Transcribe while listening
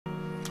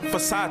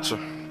Versace.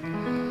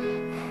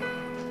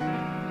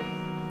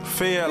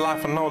 Fed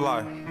life or no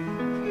life.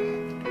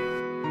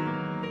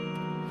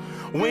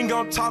 We ain't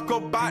gon' talk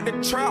about the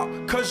trap,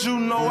 cause you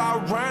know I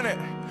run it.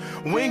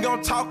 We ain't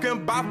gon' talk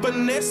about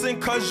finessing,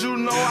 cause you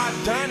know I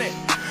done it.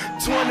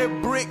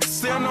 20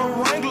 bricks in a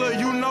Wrangler,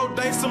 you know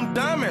they some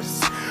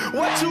dummies.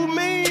 What you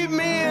mean,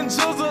 me and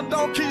Jizzle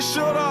don't keep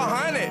short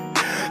 100?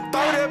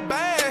 30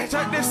 bags,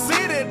 check the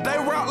city, they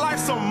rock like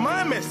some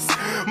mummies.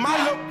 My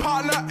little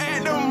partner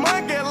at the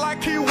monkey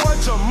like he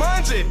was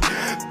Jumanji.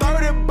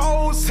 30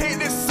 bowls hit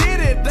the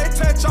city, they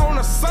touch on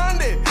a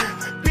Sunday.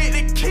 Bit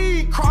the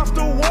key, cross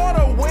the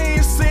water, we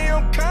ain't see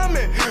him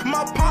coming.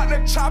 My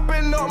partner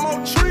chopping up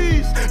more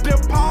trees than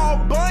Paul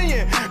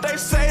Bunyan. They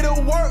say the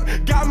work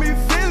got me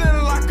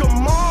feeling like a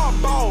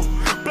Marlboro.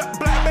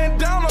 Black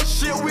bandana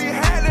shit, we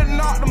had to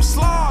knock them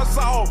slugs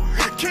off.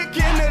 Kick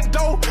in the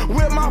door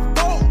with my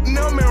folk,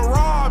 them and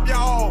rob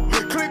y'all.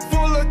 Click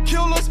full of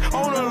killers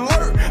on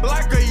alert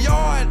like a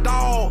yard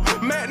dog.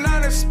 Mac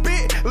 9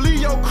 spit,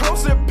 Leo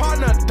close and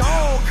partner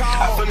dog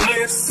call. I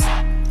finesse,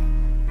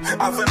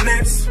 I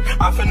finesse,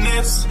 I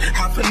finesse,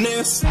 I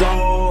finesse,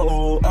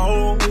 oh,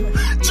 oh.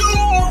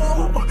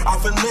 I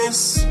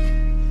finesse,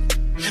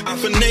 I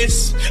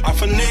finesse, I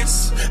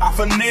finesse, I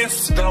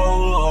finesse,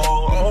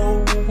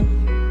 oh.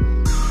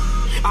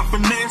 I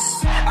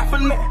finesse, I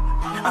finesse,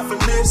 I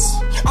finesse,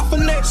 I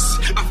finesse,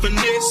 I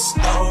finesse,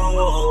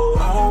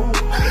 oh.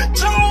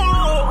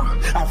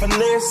 I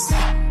finesse,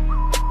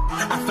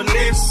 I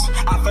finesse,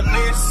 I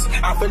finesse,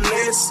 I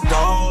finesse,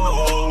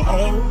 oh. I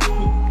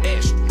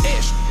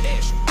finesse,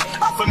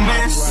 I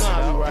finesse,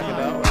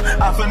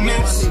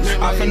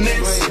 I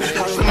finesse,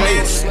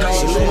 I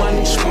finesse,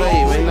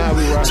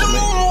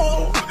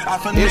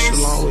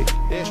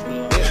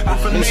 I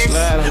finesse,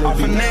 I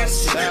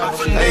finesse, I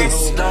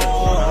finesse,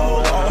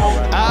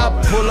 I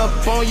pull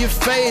up on your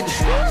fade,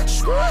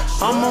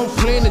 I'm on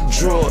plenty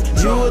drug.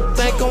 You would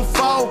think I'm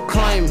fault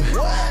claiming,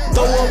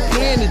 throw up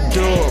plenty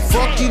dub.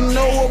 Fuck you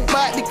know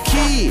about the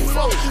kid,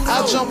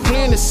 I jump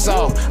plenty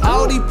soft.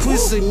 All these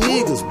pussy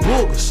niggas,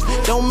 boogers,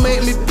 don't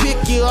make me pick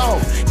you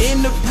off.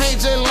 In the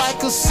paint just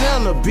like a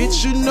sinner,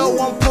 bitch, you know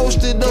I'm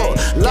posted up.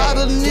 Lot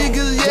of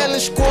niggas yelling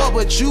squad,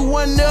 but you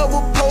weren't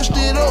never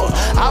posted up.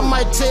 I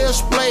might tell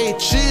Splay,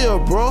 chill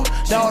bro,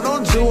 dawg,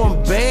 don't do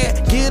them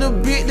bad. Get a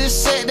bit to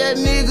set that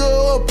nigga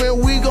up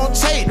and we gon'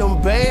 take them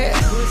bad.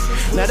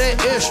 Now that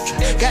extra,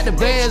 got the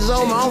bands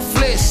on me, I'm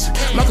flex.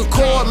 Make a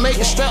cord, make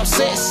a strap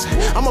sexy.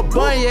 I'm a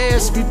bun your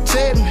ass if you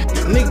tell me.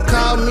 Nigga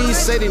called me,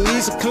 said he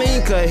needs a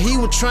clean cut, he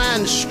was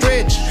trying to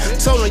stretch.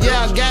 Told him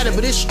yeah I got it,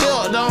 but it's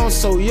still on,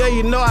 so yeah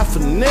you know I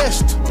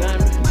finessed.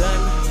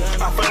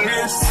 I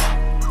finesse,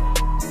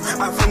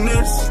 I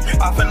finesse,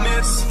 I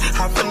finesse,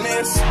 I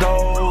finesse,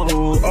 oh.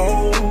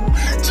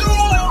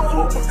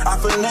 I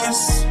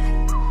finesse,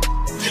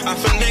 I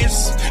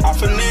finesse, I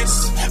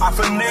finesse, I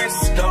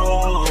finesse,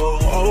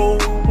 oh.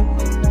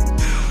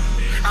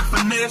 I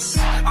finesse,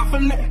 I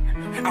finesse,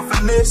 I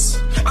finesse,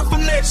 I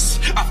finesse,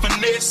 I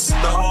finesse,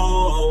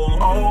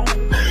 oh.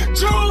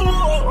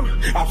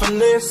 I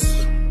finesse,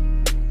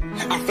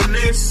 I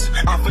finesse,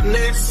 I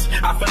finesse,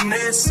 I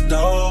finesse,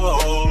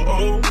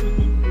 oh.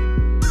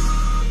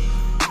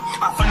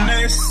 I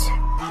finesse,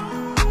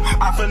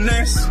 I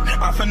finesse,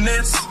 I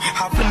finesse,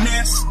 I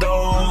finesse,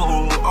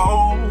 oh.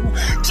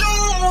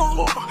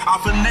 I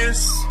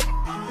finesse,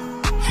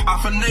 I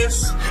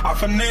finesse, I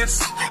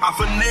finesse, I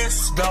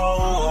finesse,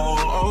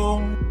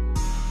 oh.